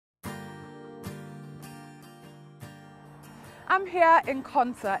I'm here in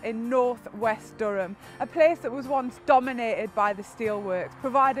Concert in north-west Durham, a place that was once dominated by the steelworks,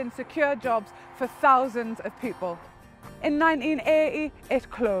 providing secure jobs for thousands of people. In 1980, it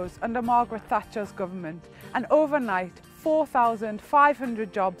closed under Margaret Thatcher's government, and overnight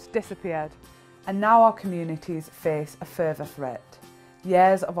 4,500 jobs disappeared. And now our communities face a further threat: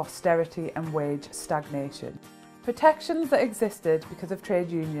 years of austerity and wage stagnation. Protections that existed because of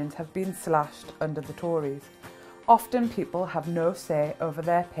trade unions have been slashed under the Tories. Often people have no say over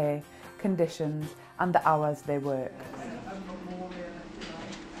their pay, conditions and the hours they work.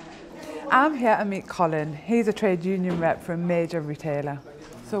 I'm here to meet Colin. He's a trade union rep for a major retailer.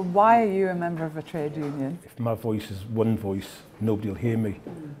 So why are you a member of a trade union? If my voice is one voice, nobody will hear me.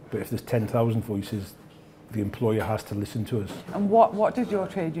 But if there's 10,000 voices, the employer has to listen to us. And what did your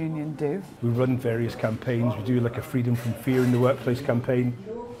trade union do? We run various campaigns. We do like a Freedom from Fear in the Workplace campaign.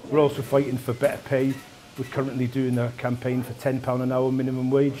 We're also fighting for better pay. We're currently doing a campaign for £10 an hour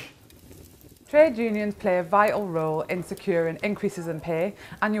minimum wage. Trade unions play a vital role in securing increases in pay,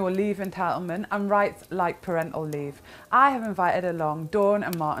 annual leave entitlement and rights like parental leave. I have invited along Dawn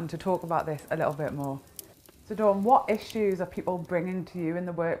and Martin to talk about this a little bit more. So Dawn, what issues are people bringing to you in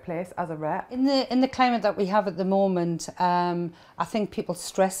the workplace as a rep? In the climate that we have at the moment, I think people's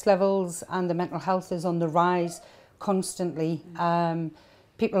stress levels and the mental health is on the rise constantly.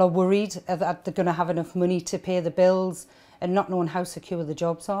 People are worried that they're going to have enough money to pay the bills and not knowing how secure the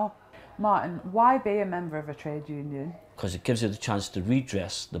jobs are. Martin, why be a member of a trade union? Because it gives you the chance to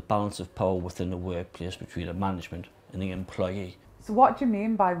redress the balance of power within the workplace between the management and the employee. So what do you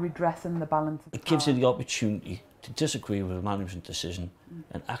mean by redressing the balance of power? It gives you the opportunity to disagree with a management decision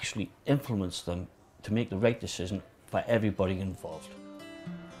and actually influence them to make the right decision for everybody involved.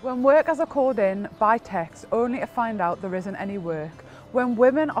 When workers are called in by text only to find out there isn't any work, when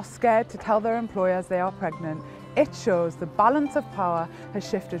women are scared to tell their employers they are pregnant, it shows the balance of power has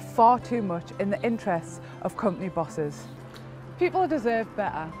shifted far too much in the interests of company bosses. People deserve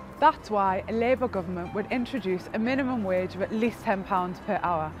better. That's why a Labour government would introduce a minimum wage of at least £10 per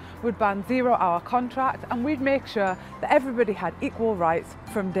hour, would ban 0-hour contract, and we'd make sure that everybody had equal rights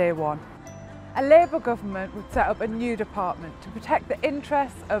from day one. A Labour government would set up a new department to protect the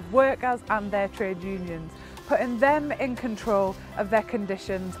interests of workers and their trade unions, putting them in control of their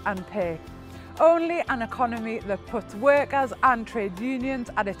conditions and pay. Only an economy that puts workers and trade unions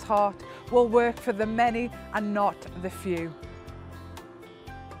at its heart will work for the many and not the few.